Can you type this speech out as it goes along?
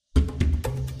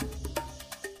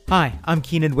Hi, I'm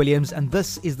Keenan Williams, and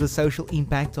this is The Social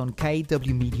Impact on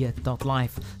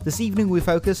kwmedia.life. This evening we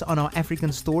focus on our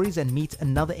African stories and meet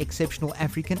another exceptional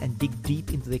African and dig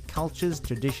deep into their cultures,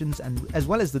 traditions, and as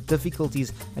well as the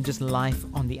difficulties and just life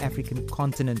on the African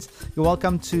continent. You're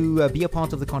welcome to be a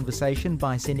part of the conversation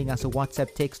by sending us a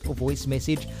WhatsApp text or voice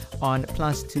message on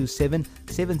 +27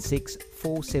 76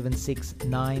 476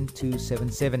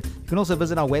 9277. You can also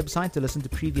visit our website to listen to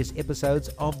previous episodes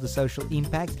of The Social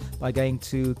Impact by going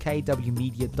to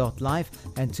kwmedia.life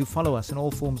and to follow us on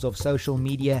all forms of social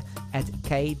media at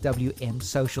KWM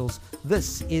Socials.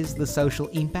 This is The Social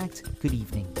Impact. Good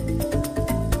evening.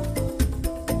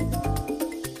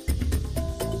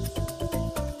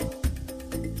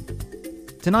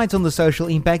 Tonight on The Social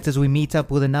Impact, as we meet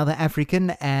up with another African,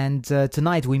 and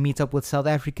tonight we meet up with South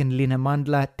African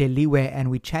Linamandla Deliwe, and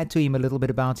we chat to him a little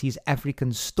bit about his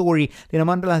African story.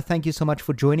 Linamandla, thank you so much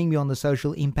for joining me on The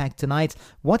Social Impact tonight.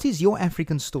 What is your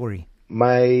African story?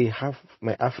 My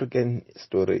African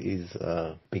story is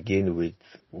begin with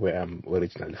where I'm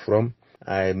originally from.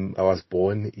 I was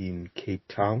born in Cape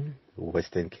Town,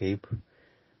 Western Cape,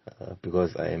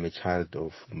 because I am a child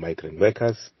of migrant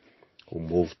workers who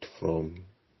moved from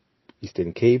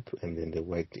Eastern Cape, and then they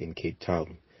worked in Cape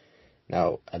Town.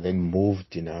 Now, I then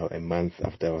moved, a month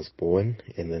after I was born,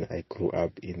 and then I grew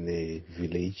up in a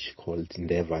village called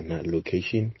Ndevana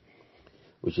location,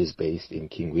 which is based in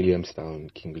King Williamstown.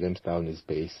 King Williamstown is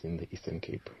based in the Eastern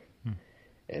Cape.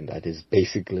 And that is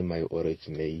basically my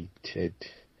originated,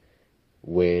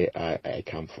 where I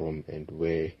come from and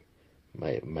where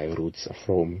my roots are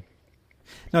from.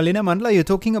 Now, Linamandla, you're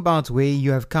talking about where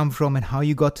you have come from and how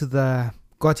you got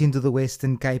into the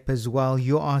Western Cape as well.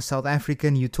 You are South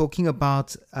African. You're talking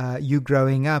about you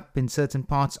growing up in certain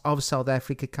parts of South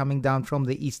Africa, coming down from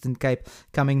the Eastern Cape,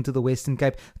 coming to the Western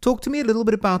Cape. Talk to me a little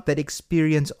bit about that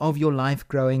experience of your life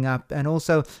growing up, and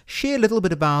also share a little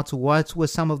bit about what were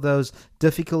some of those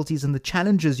difficulties and the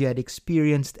challenges you had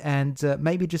experienced, and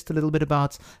maybe just a little bit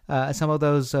about some of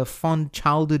those fond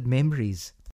childhood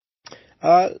memories.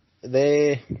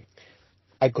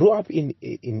 I grew up in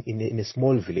a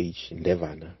small village in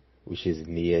Ndevana, which is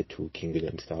near to King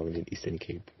Williamstown in Eastern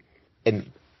Cape.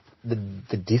 And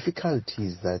the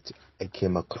difficulties that I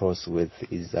came across with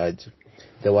is that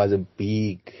there was a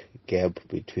big gap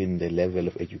between the level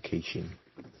of education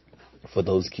for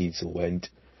those kids who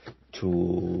went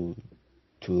to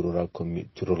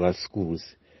rural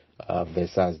schools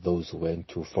versus those who went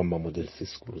to former model C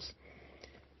schools.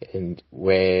 And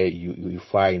where you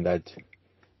find that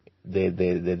their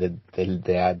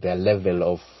level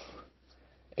of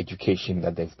education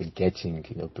that they've been getting,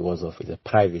 because of it's a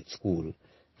private school,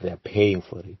 they are paying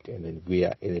for it, and then we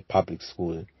are in a public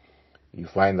school. You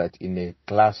find that in a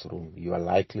classroom, you are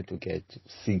likely to get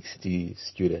 60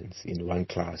 students in one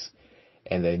class,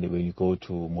 and then when you go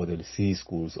to Model C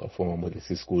schools or former Model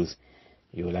C schools,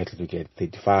 you're likely to get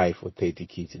 35 or 30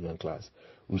 kids in one class,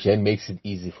 which then makes it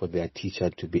easy for their teacher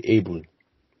to be able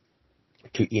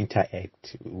to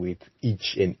interact with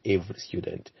each and every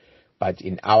student. But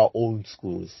in our own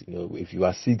schools, if you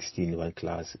are 60 in one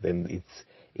class, then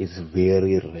it's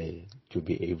very rare to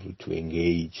be able to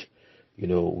engage,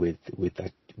 with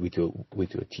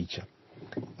your teacher.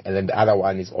 And then the other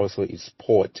one is also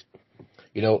sport.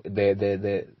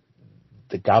 The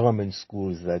government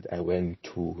schools that I went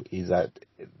to is that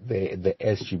the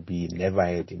SGB never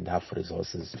had enough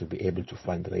resources to be able to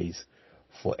fundraise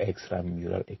for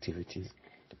extramural activities.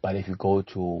 But if you go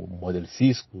to Model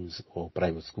C schools or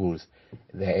private schools,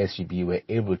 the SGB were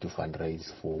able to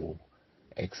fundraise for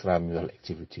extramural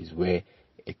activities, where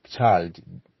a child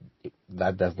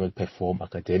that does not perform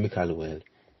academically well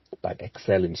but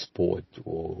excel in sport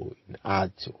or in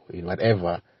art or in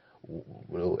whatever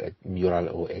mural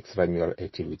or extramural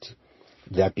activity,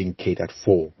 they are being catered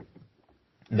for.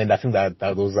 And then I think that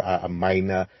those are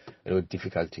minor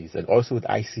difficulties. And also with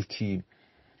ICT,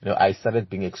 I started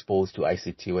being exposed to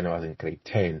ICT when I was in grade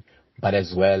 10, but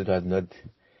as well, it was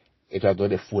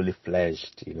not a fully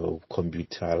fledged,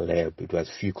 computer lab. It was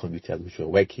few computers which were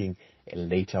working,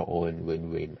 and later on, when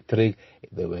we were in matric,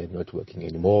 they were not working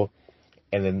anymore.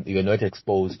 And then you were not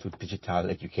exposed to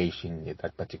digital education at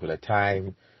that particular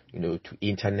time, to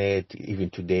internet.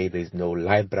 Even today, there's no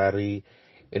library.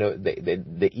 There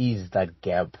is that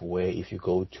gap where if you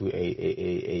go to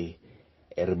a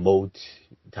remote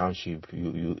township,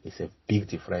 it's a big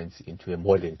difference into a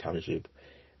modern township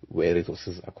where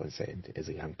resources are concerned as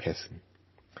a young person.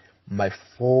 My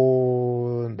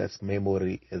fondest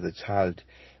memory as a child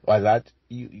was that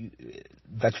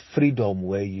that freedom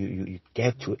where you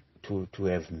get to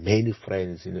have many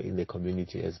friends in the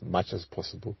community as much as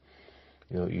possible.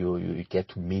 You get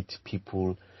to meet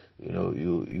people,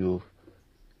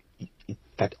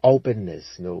 that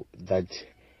openness, that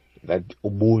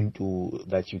ubuntu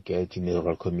that you get in a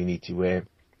rural community where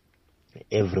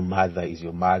every mother is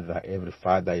your mother, every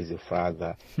father is your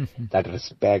father, that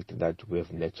respect that we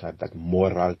have nurtured, that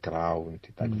moral ground,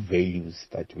 that values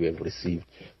that we have received.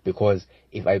 Because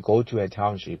if I go to a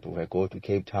township, if I go to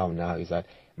Cape Town now, is that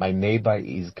my neighbor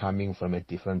is coming from a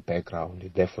different background,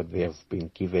 therefore they have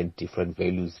been given different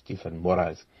values, different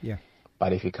morals. Yeah.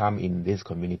 But if you come in this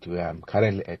community where I'm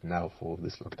currently at now for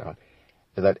this lockdown,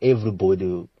 that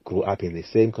everybody grew up in the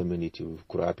same community, we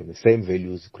grew up in the same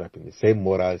values, grew up in the same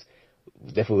morals.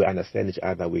 Therefore, we understand each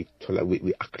other, we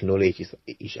acknowledge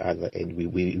each other, and we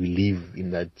live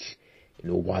in that,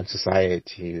 one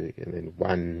society and then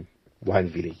one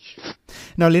village.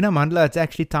 Now, Linamandla, it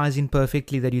actually ties in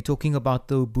perfectly that you're talking about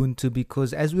the Ubuntu,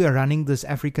 because as we are running this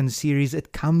African series,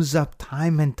 it comes up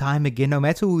time and time again. No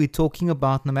matter who we're talking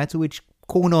about, no matter which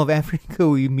corner of Africa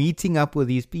we're meeting up with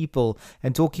these people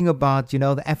and talking about,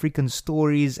 the African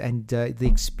stories and the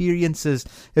experiences,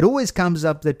 it always comes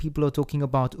up that people are talking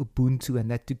about Ubuntu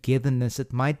and that togetherness.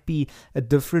 It might be a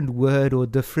different word or a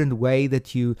different way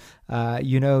that you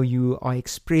are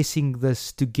expressing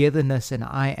this togetherness, and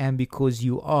I am because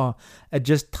you are. It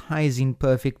just ties in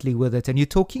perfectly with it. And you're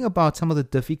talking about some of the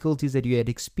difficulties that you had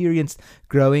experienced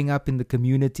growing up in the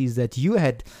communities that you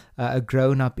had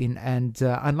grown up in, and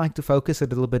I'd like to focus a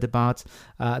little bit about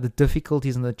the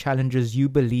difficulties and the challenges you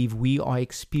believe we are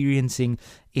experiencing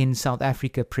in South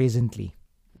Africa presently.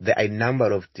 There are a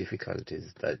number of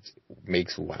difficulties that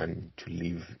makes one to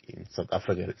live in South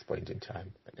Africa at this point in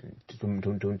time. And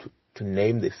to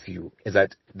name the few, is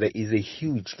that there is a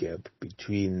huge gap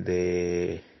between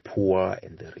the poor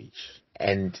and the rich.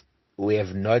 And we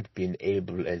have not been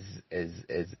able as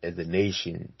a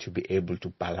nation to be able to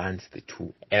balance the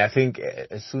two. And I think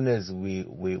as soon as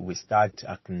we start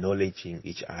acknowledging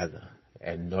each other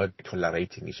and not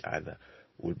tolerating each other,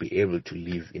 we'll be able to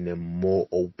live in a more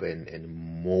open and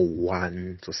more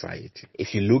one society.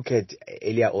 If you look at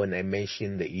earlier on, I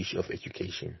mentioned the issue of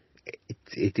education.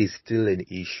 It is still an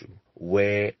issue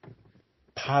where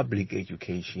public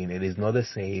education, it is not the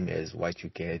same as what you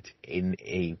get in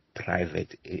a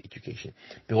private education,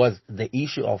 because the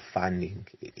issue of funding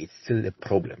is still a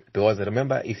problem. Because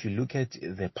remember, if you look at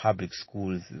the public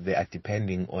schools, they are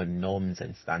depending on norms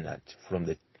and standards from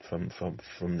the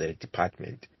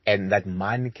department, and that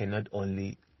money cannot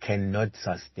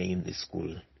sustain the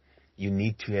school. You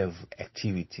need to have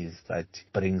activities that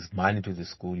brings money to the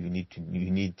school. You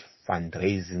need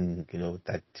fundraising,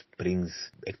 that brings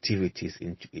activities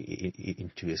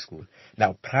into a school.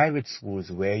 Now, private schools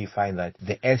where you find that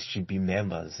the SGB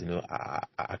members,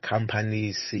 are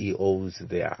companies, CEOs,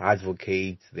 they are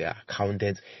advocates, they are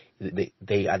accountants.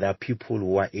 They are the people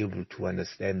who are able to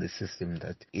understand the system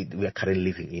that we are currently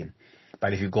living in.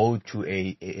 But if you go to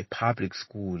a public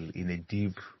school in a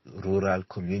deep rural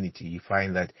community, you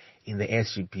find that in the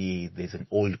SGP, there's an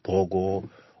old gogo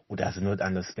who does not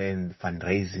understand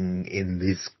fundraising in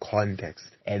this context.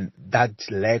 And that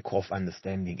lack of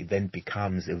understanding then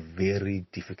becomes a very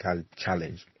difficult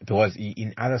challenge. Because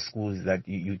in other schools that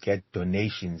you get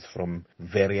donations from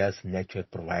various network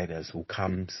providers who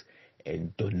comes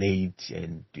and donate.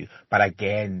 But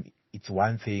again, it's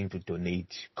one thing to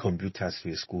donate computers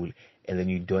to a school and then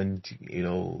you don't,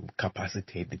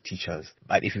 capacitate the teachers.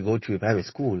 But if you go to a private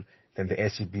school, then the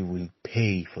SGB will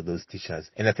pay for those teachers.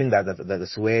 And I think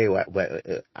that's where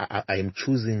I am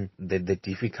choosing the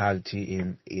difficulty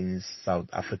in South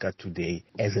Africa today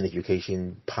as an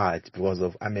education part, because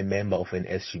I'm a member of an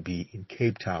SGB in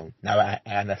Cape Town. Now I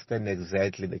understand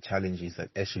exactly the challenges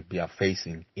that SGB are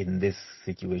facing in this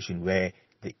situation where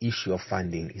the issue of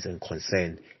funding is a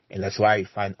concern. And that's why I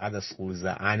find other schools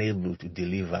are unable to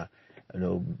deliver,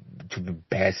 to be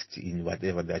best in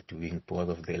whatever they're doing because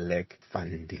of the lack of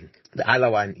funding. The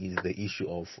other one is the issue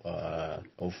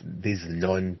of these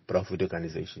non-profit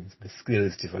organizations, the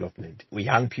skills development.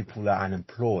 Young people are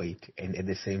unemployed and at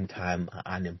the same time are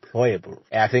unemployable.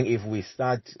 And I think if we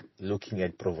start looking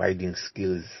at providing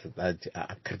skills that are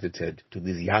accredited to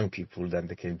these young people, then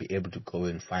they can be able to go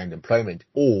and find employment,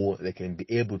 or they can be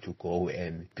able to go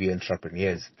and be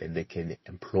entrepreneurs, then they can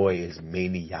employ as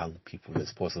many young people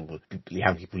as possible.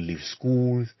 Young people leave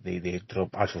schools, they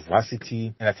drop out of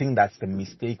varsity, and I think that's the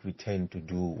mistake we tend to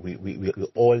do. We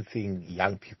all think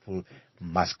young people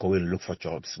must go and look for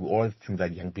jobs. We all think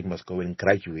that young people must go and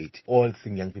graduate. All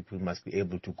think young people must be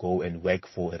able to go and work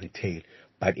for retail.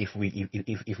 But if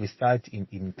we start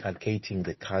inculcating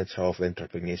the culture of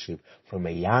entrepreneurship from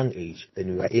a young age,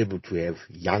 then we are able to have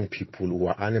young people who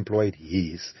are unemployed,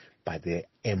 yes, but they're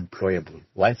employable.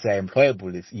 Once they're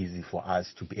employable, it's easy for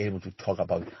us to be able to talk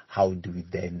about how do we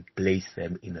then place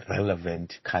them in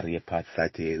relevant career paths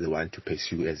that they want to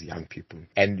pursue as young people.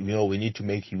 And, we need to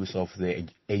make use of the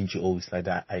NGOs that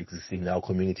are existing in our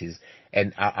communities.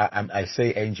 And I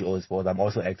say NGOs because I'm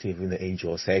also active in the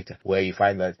NGO sector, where you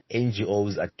find that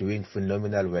NGOs are doing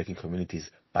phenomenal work in communities,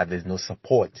 but there's no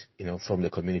support, from the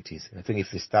communities. And I think if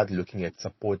we start looking at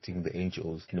supporting the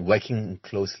NGOs and working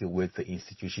closely with the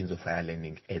institutions of higher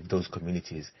learning at those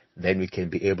communities, then we can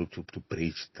be able to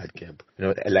bridge that gap.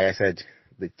 Like I said,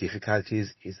 the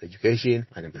difficulties is education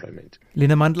and employment.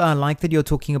 Linamandla, I like that you're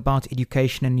talking about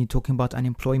education and you're talking about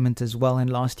unemployment as well. And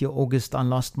last year, August, I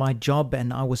lost my job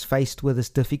and I was faced with this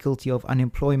difficulty of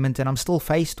unemployment, and I'm still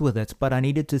faced with it. But I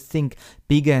needed to think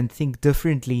bigger and think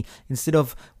differently. Instead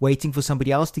of waiting for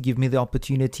somebody else to give me the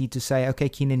opportunity to say, okay,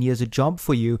 Keenan, here's a job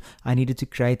for you, I needed to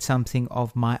create something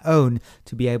of my own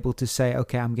to be able to say,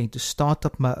 okay, I'm going to start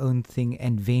up my own thing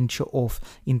and venture off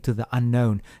into the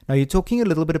unknown. Now, you're talking a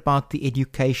little bit about the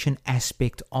education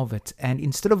aspect of it. And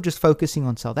instead of just focusing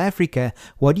on South Africa,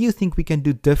 what do you think we can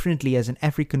do differently as an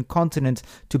African continent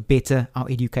to better our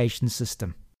education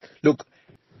system? Look,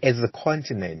 as a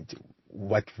continent,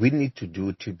 what we need to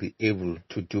do to be able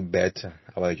to do better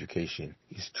our education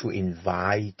is to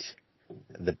invite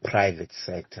the private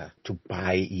sector to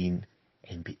buy in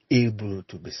and be able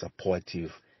to be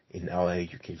supportive in our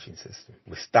education system.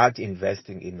 We start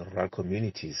investing in rural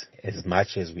communities as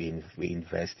much as we're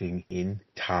investing in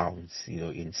towns,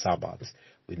 in suburbs.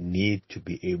 We need to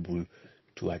be able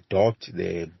to adopt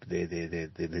the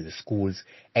schools,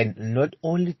 and not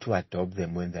only to adopt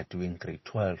them when they're doing grade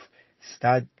 12,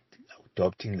 start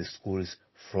adopting the schools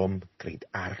from grade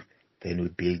R. Then we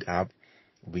build up.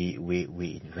 We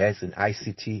invest in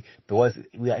ICT because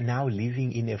we are now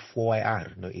living in a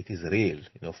 4IR. It is real.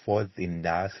 Fourth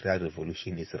industrial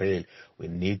revolution is real. We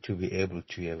need to be able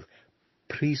to have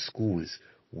preschools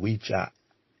which are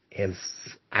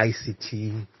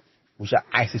ICT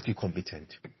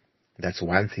competent. That's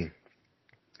one thing.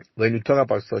 When we talk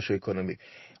about socio-economic,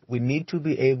 we need to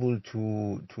be able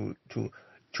to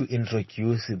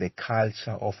introduce the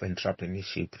culture of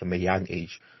entrepreneurship from a young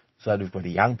age, so that we've got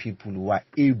young people who are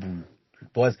able.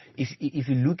 Because if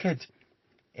you look at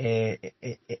a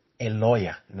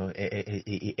lawyer,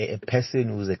 a person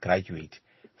who's a graduate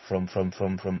from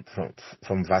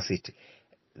varsity,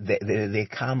 they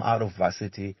come out of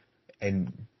varsity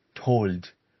and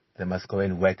told they must go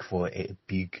and work for a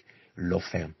big law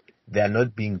firm. They are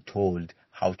not being told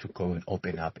how to go and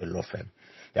open up a law firm.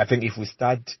 I think if we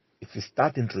start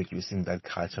introducing that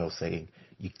culture of saying,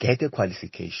 you get a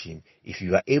qualification, if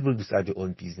you are able to start your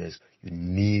own business, you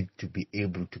need to be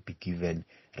able to be given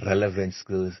relevant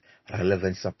skills,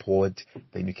 relevant support,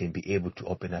 then you can be able to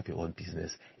open up your own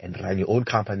business and run your own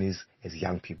companies as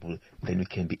young people. Then you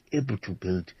can be able to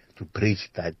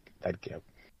bridge that gap.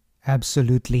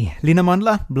 Absolutely.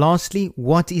 Linamandla, lastly,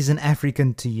 what is an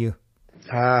African to you?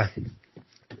 The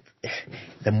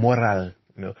moral.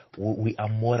 We are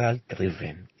moral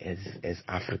driven as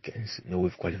Africans.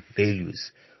 We've got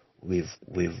values. We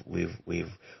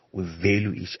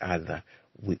value each other.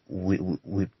 We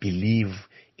believe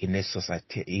in a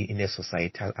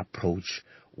societal approach.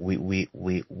 We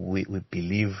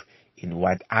believe in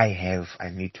what I have,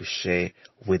 I need to share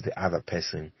with the other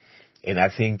person. And I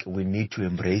think we need to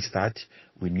embrace that.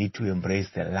 We need to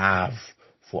embrace the love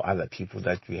for other people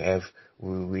that we have.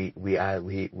 We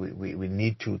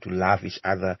need to love each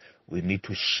other. We need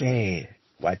to share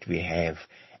what we have.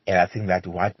 And I think that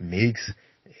what makes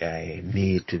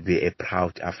me to be a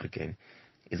proud African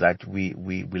is that we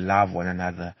love one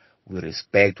another, we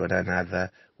respect one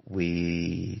another,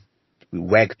 we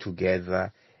work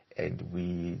together, and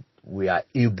we are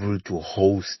able to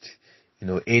host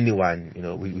anyone.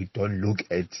 We don't look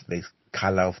at the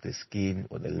color of the skin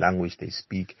or the language they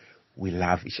speak. We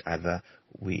love each other,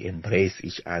 we embrace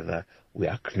each other, we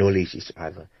acknowledge each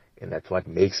other, and that's what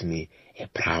makes me a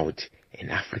proud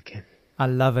African. I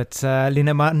love it.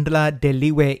 Linamandla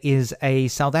Deliwe is a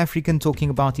South African talking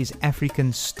about his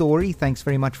African story. Thanks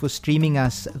very much for streaming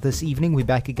us this evening. We're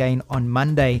back again on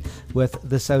Monday with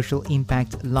The Social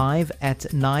Impact live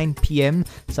at 9 p.m.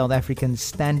 South African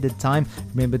Standard Time.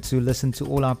 Remember to listen to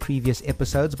all our previous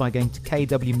episodes by going to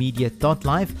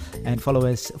kwmedia.live and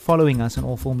following us on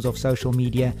all forms of social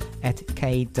media at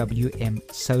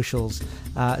KWM Socials.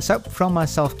 So from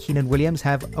myself, Keenan Williams,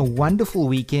 have a wonderful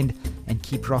weekend and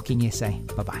keep rocking SA.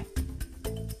 Bye-bye.